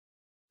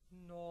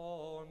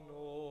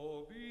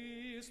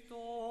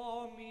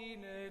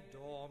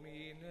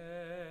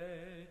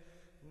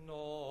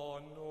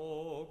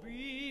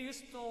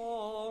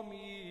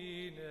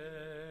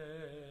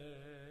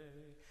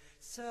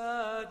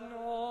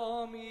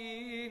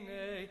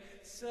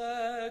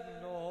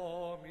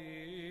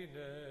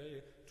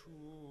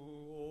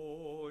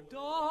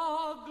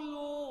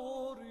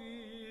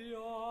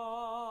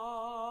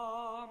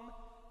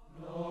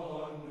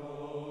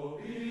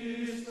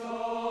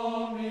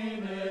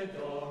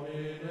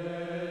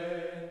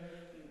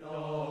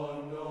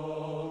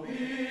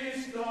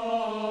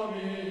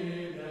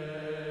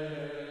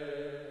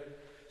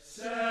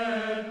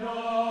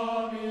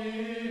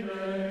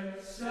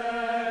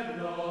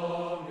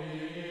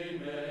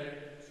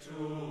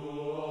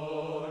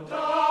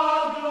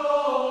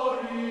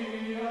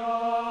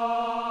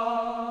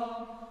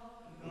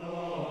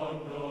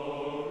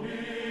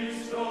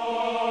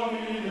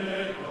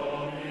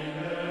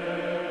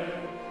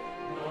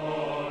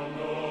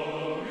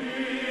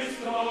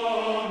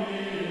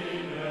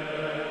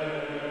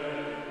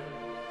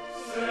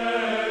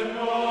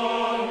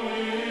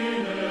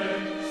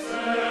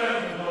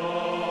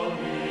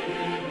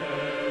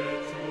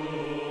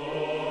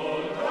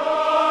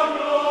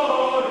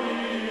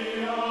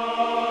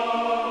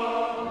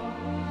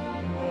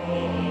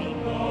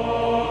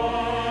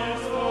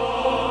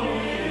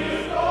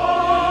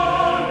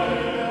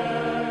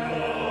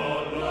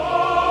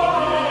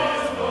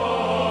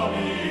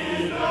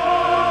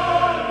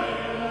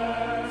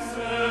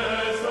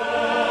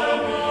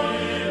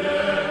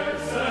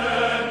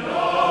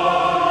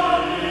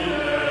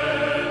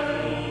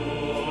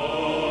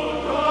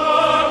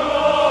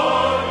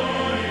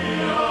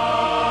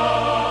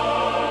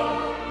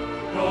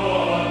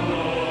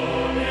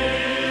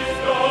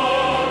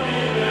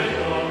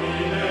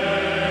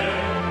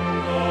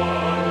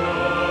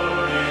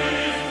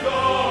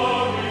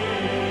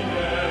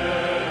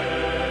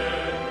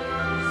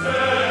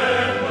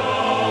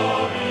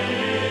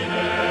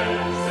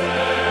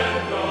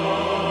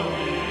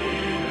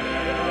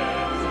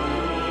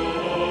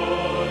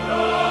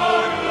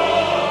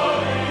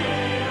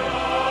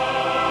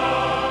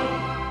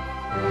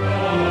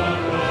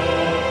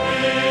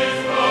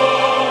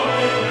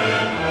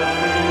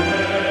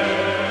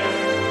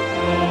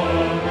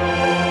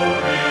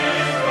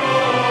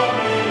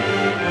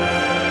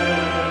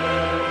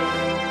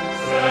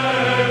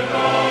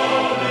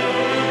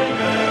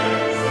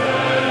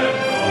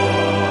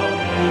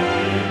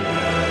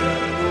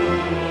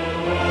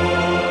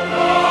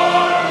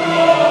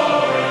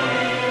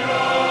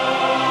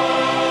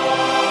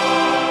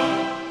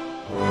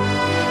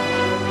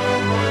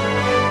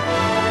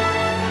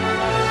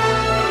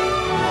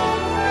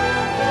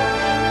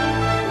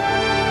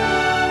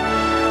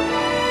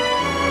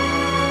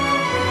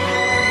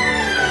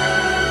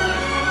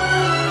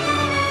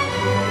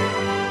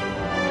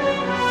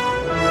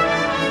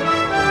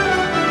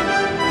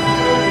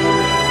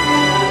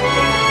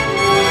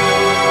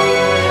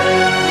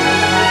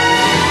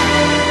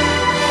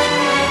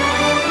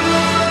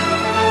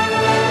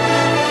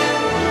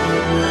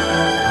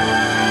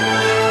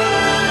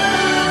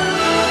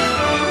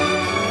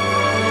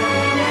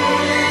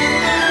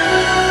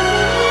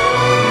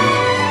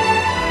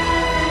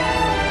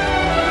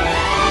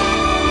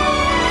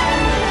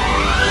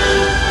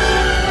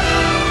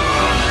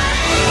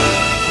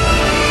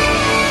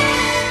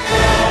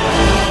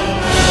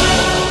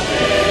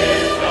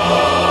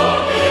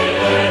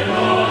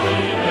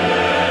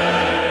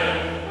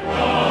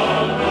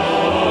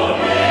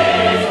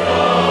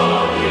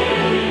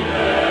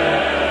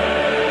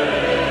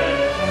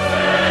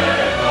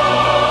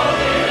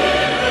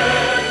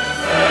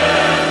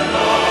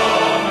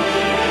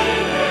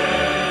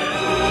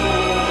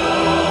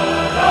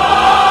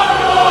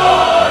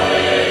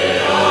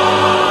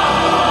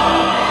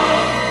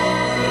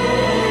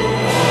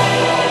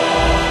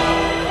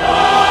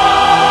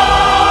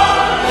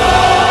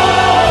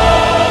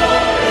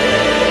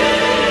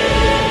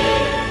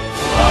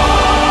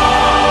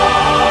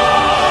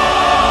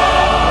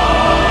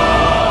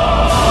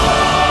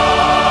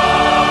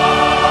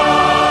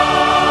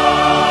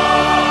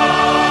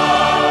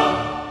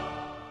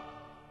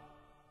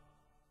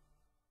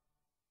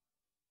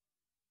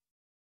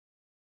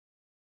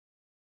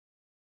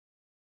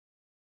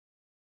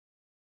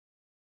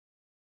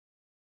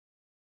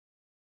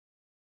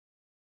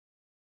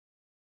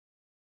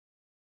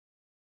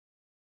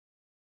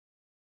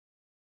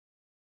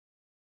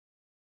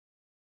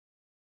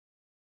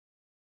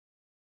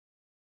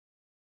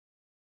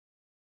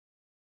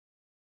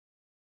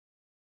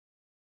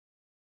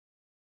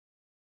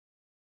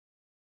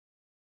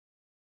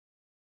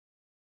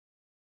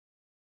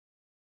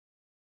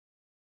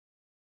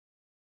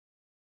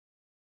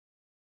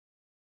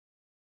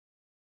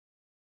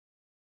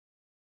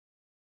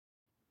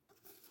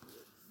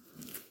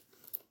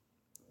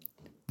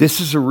This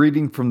is a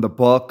reading from the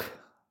book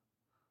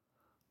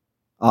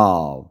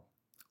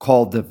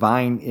called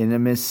Divine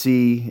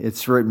Intimacy.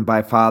 It's written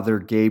by Father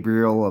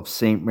Gabriel of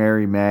St.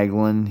 Mary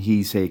Magdalene.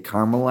 He's a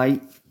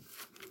Carmelite.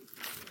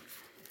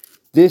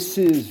 This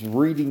is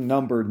reading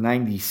number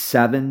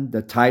 97,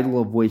 the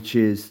title of which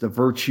is The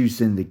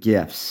Virtues and the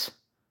Gifts.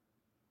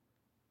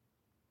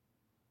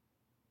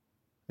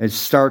 It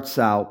starts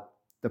out,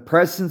 the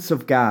presence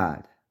of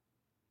God.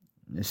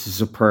 This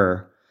is a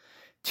prayer.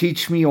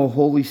 Teach me, O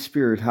Holy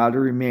Spirit, how to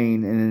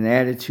remain in an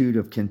attitude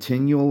of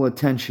continual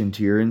attention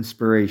to your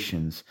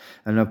inspirations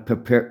and of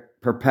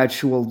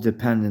perpetual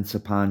dependence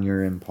upon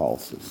your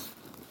impulses.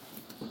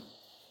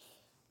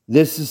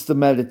 This is the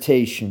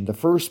meditation. The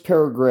first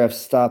paragraph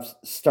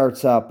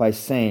starts out by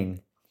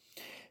saying,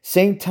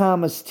 St.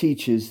 Thomas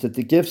teaches that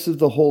the gifts of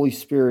the Holy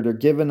Spirit are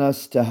given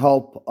us to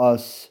help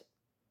us.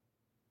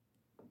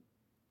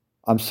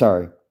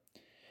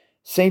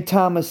 St.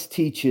 Thomas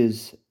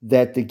teaches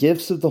that the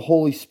gifts of the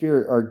Holy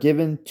Spirit are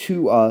given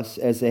to us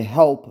as a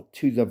help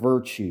to the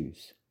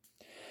virtues.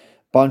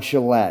 Bunch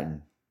of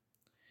Latin.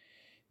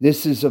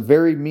 This is a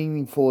very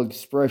meaningful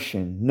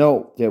expression.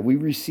 Note that we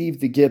receive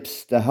the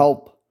gifts to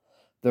help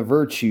the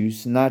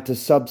virtues, not to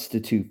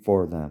substitute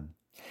for them.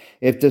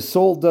 If the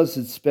soul does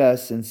its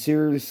best in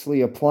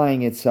seriously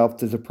applying itself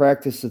to the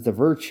practice of the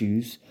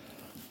virtues,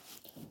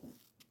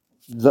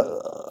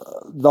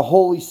 the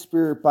Holy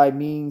Spirit, by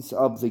means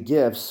of the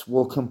gifts,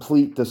 will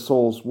complete the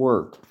soul's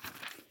work.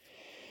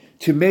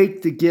 To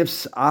make the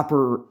gifts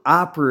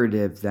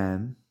operative,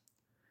 then,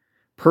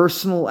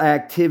 personal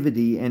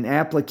activity and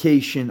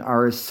application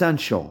are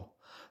essential.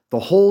 The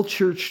whole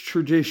church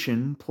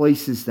tradition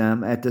places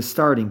them at the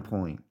starting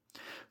point.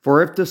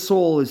 For if the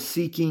soul is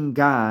seeking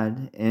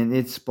God and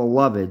its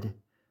beloved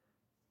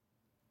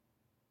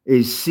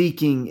is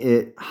seeking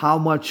it, how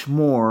much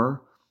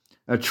more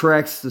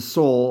attracts the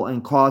soul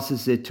and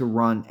causes it to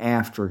run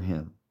after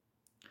him.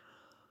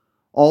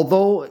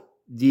 Although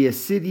the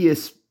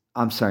assiduous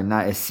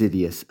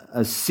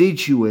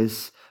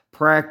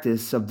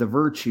practice of the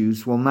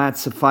virtues will not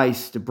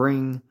suffice to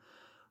bring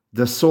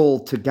the soul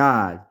to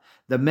God,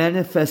 the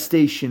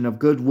manifestation of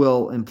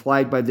goodwill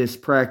implied by this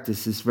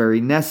practice is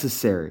very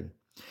necessary.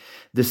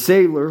 The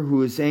sailor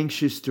who is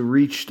anxious to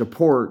reach the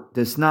port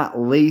does not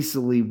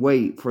lazily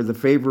wait for the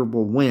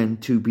favorable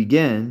wind to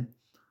begin,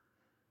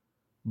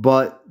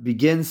 but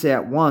begins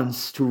at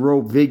once to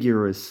row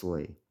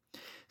vigorously.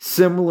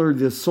 Similar,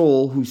 the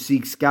soul who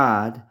seeks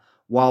God,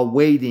 while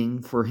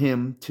waiting for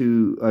him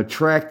to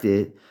attract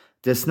it,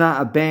 does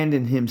not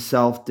abandon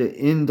himself to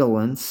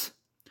indolence,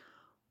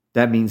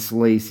 that means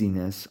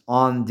laziness.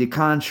 On the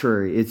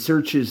contrary, it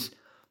searches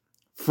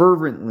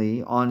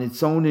fervently on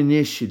its own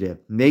initiative,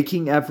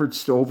 making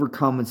efforts to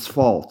overcome its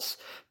faults,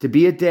 to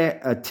be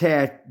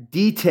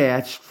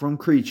detached from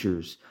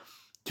creatures,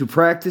 to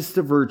practice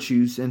the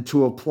virtues, and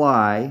to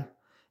apply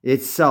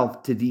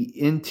itself to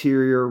the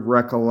interior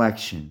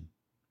recollection.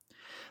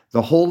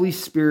 The Holy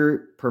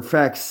Spirit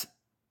perfects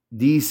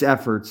these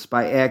efforts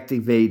by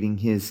activating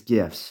his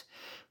gifts.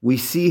 We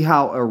see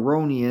how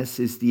erroneous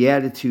is the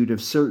attitude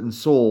of certain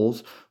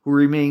souls who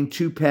remain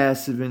too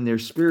passive in their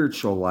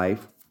spiritual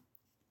life,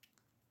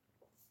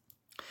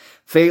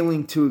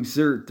 failing to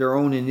exert their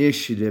own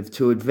initiative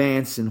to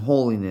advance in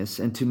holiness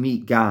and to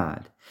meet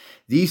God.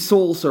 These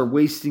souls are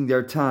wasting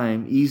their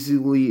time,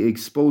 easily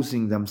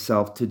exposing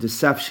themselves to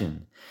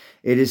deception.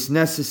 It is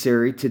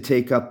necessary to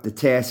take up the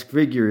task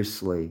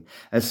vigorously,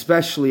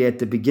 especially at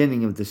the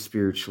beginning of the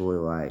spiritual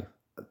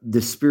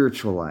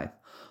life.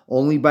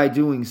 Only by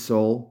doing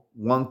so,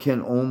 one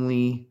can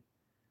only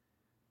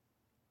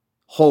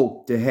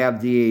hope to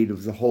have the aid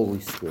of the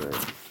Holy Spirit.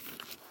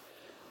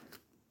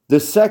 The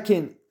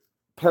second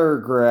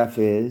paragraph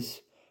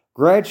is,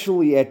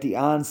 gradually at the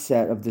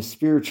onset of the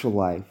spiritual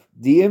life,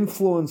 the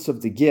influence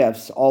of the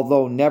gifts,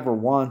 although never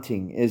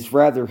wanting, is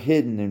rather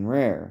hidden and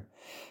rare.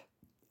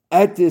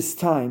 At this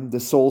time, the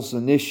soul's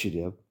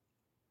initiative,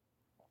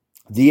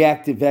 the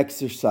active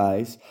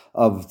exercise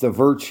of the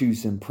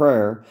virtues in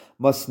prayer,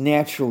 must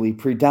naturally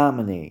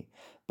predominate.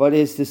 But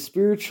as the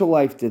spiritual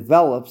life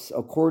develops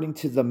according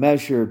to the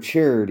measure of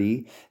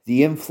charity,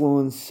 the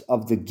influence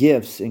of the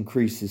gifts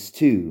increases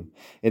too.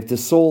 If the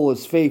soul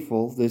is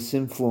faithful, this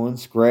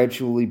influence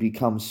gradually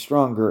becomes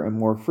stronger and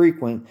more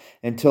frequent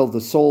until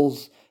the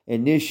soul's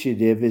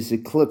initiative is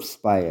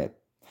eclipsed by it.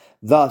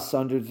 Thus,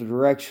 under the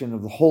direction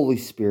of the Holy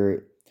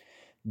Spirit,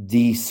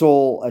 the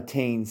soul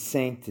attains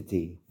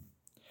sanctity.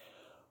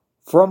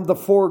 From the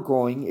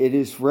foregoing, it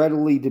is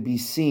readily to be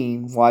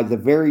seen why the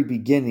very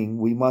beginning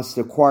we must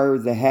acquire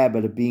the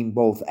habit of being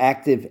both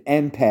active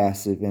and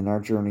passive in our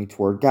journey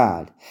toward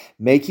God,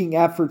 making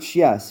efforts,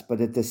 yes, but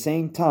at the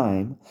same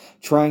time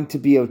trying to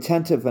be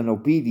attentive and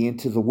obedient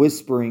to the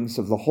whisperings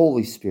of the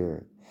Holy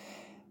Spirit.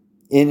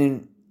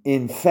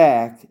 In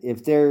fact,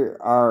 if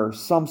there are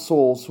some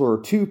souls who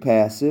are too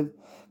passive,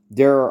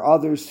 there are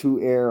others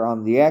who err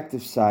on the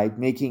active side,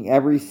 making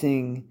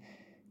everything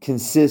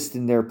consist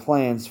in their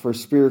plans for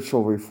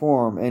spiritual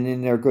reform and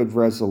in their good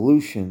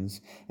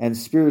resolutions and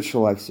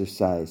spiritual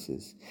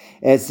exercises,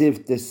 as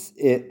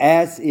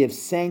if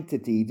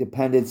sanctity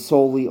depended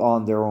solely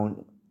on their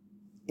own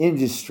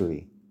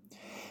industry.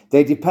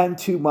 They depend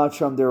too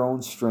much on their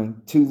own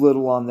strength, too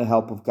little on the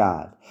help of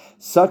God.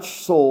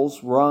 Such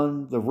souls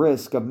run the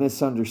risk of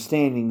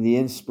misunderstanding the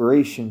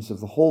inspirations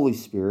of the Holy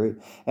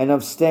Spirit and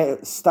of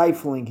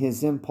stifling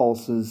his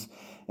impulses,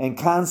 and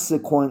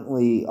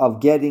consequently of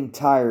getting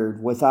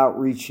tired without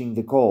reaching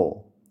the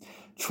goal.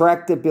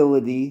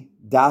 Tractability,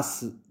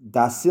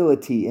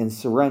 docility, and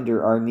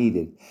surrender are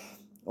needed.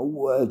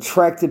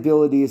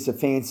 Tractability is a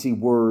fancy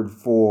word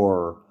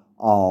for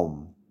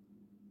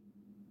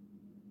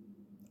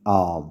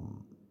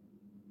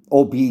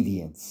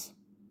obedience.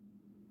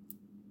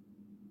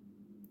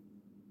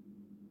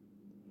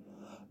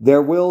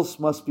 Their wills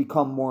must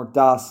become more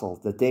docile,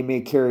 that they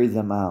may carry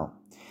them out.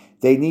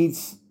 They need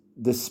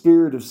the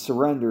spirit of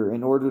surrender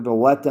in order to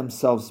let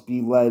themselves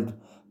be led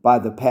by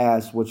the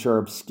paths which are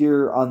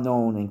obscure,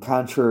 unknown, and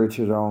contrary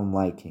to their own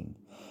liking.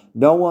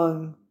 No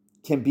one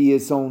can be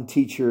his own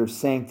teacher of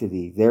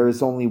sanctity. There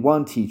is only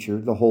one teacher,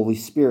 the Holy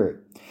Spirit.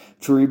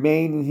 To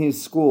remain in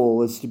his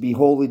school is to be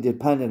wholly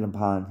dependent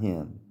upon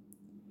him,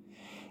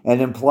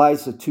 and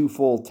implies a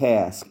twofold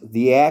task: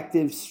 the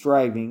active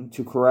striving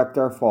to correct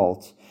our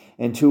faults,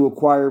 and to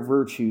acquire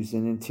virtues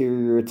and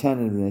interior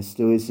attentiveness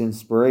to his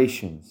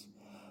inspirations.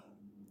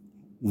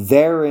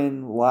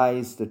 Therein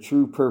lies the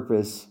true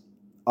purpose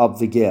of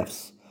the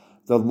gifts.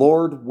 The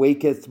Lord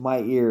waketh my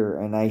ear,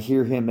 and I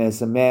hear him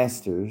as a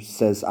master,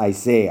 says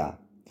Isaiah.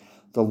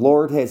 The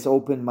Lord has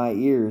opened my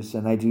ears,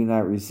 and I do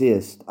not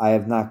resist. I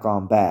have not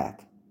gone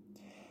back.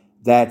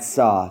 That's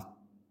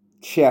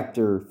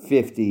chapter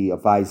 50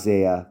 of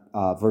Isaiah,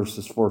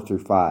 verses 4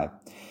 through 5.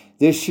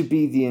 This should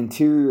be the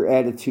interior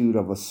attitude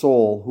of a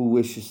soul who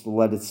wishes to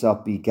let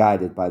itself be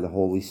guided by the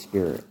Holy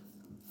Spirit.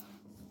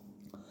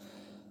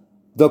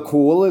 The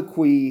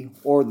colloquy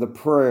or the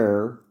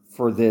prayer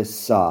for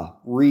this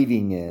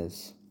reading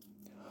is,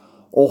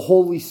 O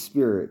Holy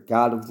Spirit,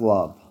 God of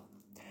love,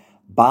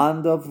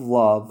 bond of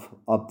love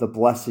of the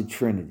Blessed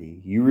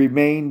Trinity, you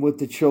remain with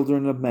the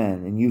children of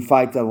men, and you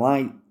find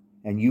delight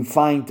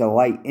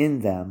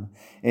in them,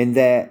 in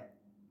that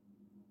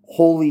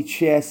holy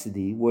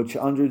chastity which,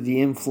 under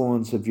the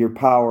influence of your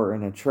power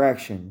and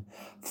attraction,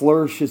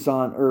 flourishes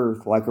on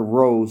earth like a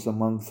rose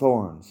among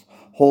thorns.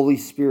 Holy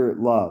Spirit,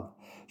 love,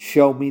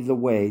 show me the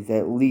way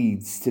that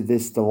leads to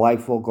this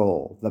delightful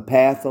goal, the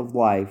path of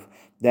life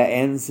that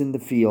ends in the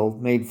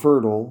field made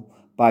fertile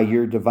by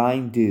your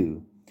divine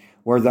dew,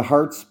 where the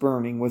hearts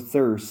burning with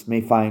thirst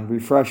may find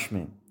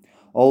refreshment.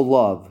 O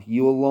love,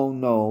 you alone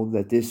know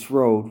that this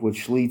road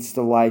which leads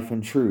to life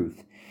and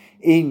truth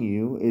in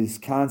you is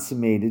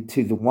consummated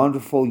to the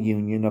wonderful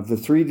union of the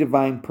three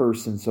divine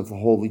persons of the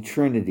Holy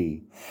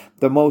Trinity.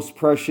 The most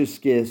precious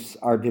gifts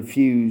are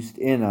diffused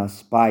in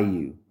us by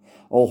you.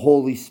 O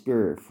Holy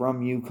Spirit,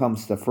 from you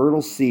comes the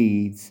fertile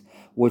seeds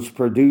which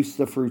produce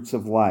the fruits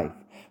of life.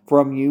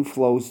 From you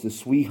flows the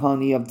sweet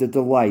honey of the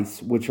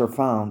delights which are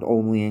found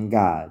only in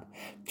God.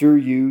 Through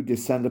you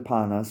descend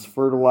upon us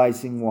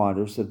fertilizing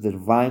waters of the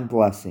divine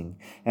blessing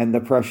and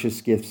the precious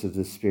gifts of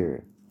the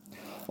Spirit.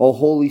 O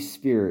Holy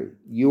Spirit,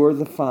 you are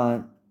the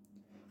font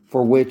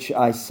for which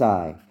I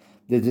sigh,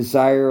 the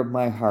desire of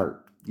my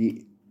heart,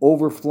 the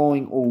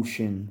overflowing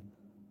ocean.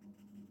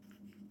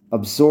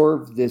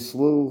 Absorb this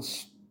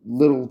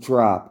little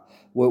drop,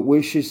 what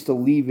wishes to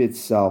leave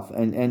itself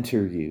and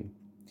enter you.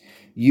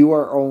 You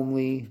are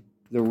only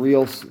the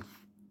real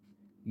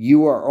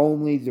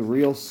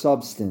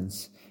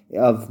substance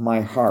of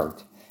my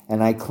heart,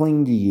 and I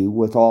cling to you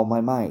with all my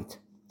might.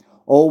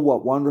 Oh,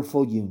 what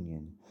wonderful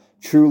union!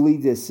 Truly,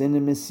 this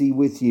intimacy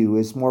with you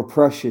is more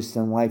precious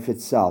than life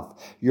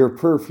itself. Your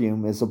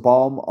perfume is a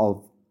balm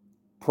of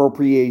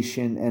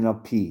propitiation and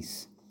of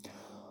peace.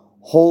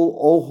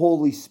 O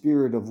Holy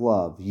Spirit of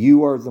love,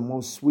 you are the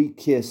most sweet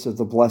kiss of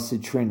the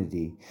Blessed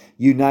Trinity,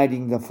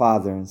 uniting the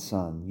Father and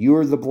Son. You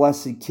are the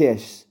blessed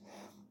kiss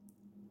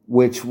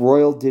which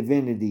royal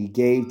divinity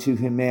gave to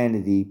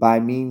humanity by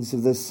means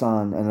of the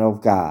Son and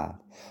of God.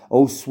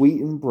 O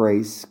sweet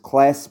embrace,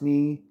 clasp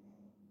me,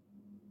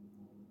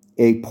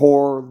 a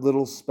poor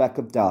little speck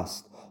of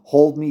dust.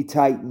 Hold me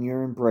tight in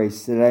your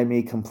embrace that I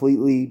may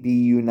completely be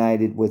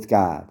united with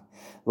God.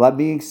 Let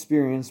me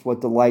experience what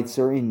delights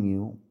are in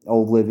you,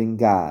 O living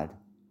God.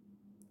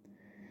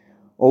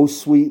 O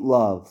sweet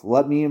love,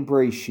 let me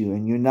embrace you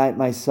and unite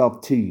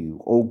myself to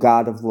you, O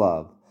God of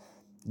love.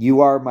 You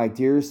are my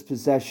dearest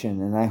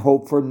possession, and I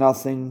hope for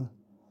nothing,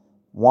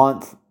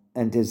 want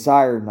and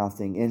desire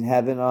nothing in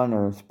heaven on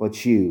earth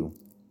but you.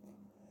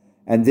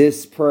 And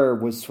this prayer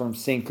was from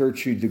St.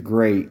 Gertrude the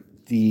Great,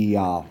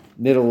 the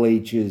Middle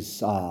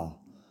Ages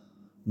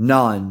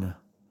nun,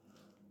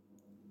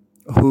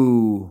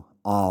 who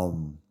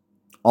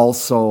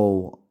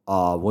also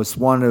was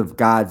one of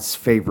God's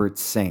favorite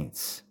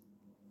saints.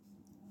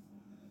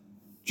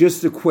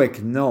 Just a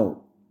quick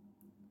note.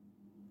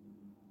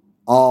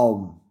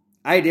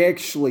 I'd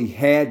actually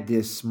had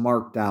this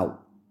marked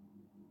out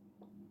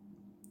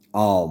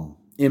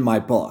in my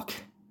book.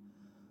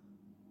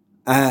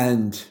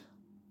 And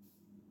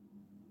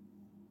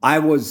I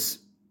was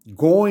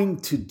going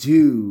to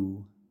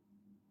do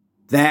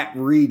that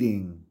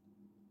reading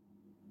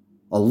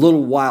a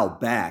little while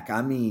back.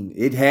 I mean,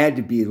 it had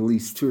to be at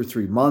least 2 or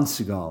 3 months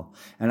ago,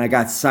 and I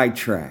got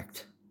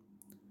sidetracked.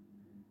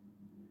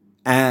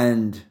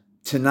 And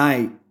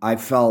tonight I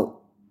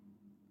felt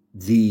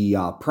the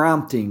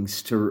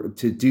promptings to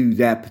do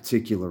that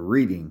particular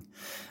reading.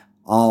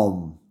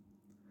 And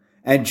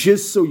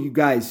just so you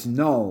guys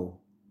know,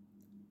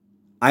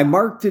 I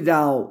marked it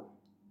out.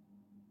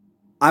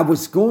 I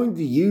was going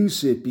to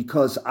use it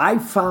because I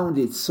found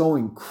it so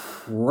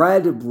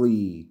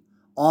incredibly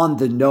on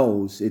the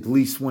nose, at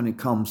least when it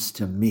comes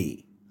to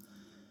me.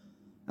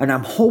 And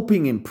I'm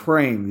hoping and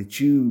praying that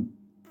you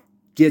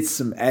get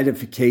some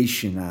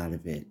edification out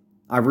of it.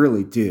 I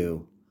really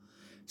do.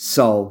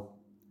 So,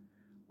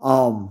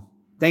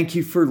 thank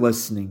you for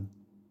listening.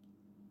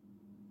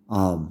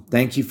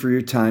 Thank you for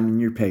your time and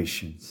your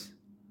patience.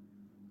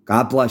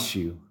 God bless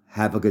you.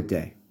 Have a good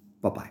day.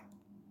 Bye-bye.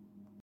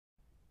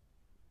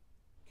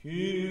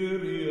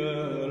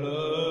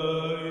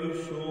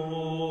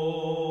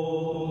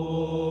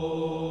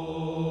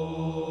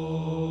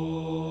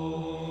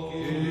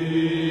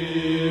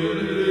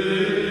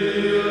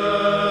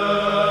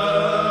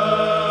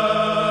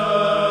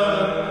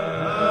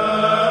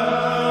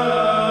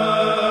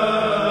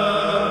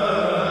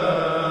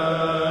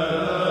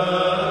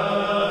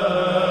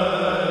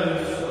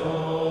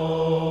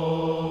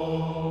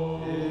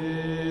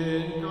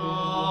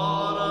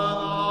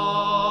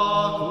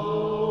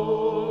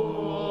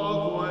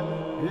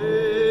 Amen.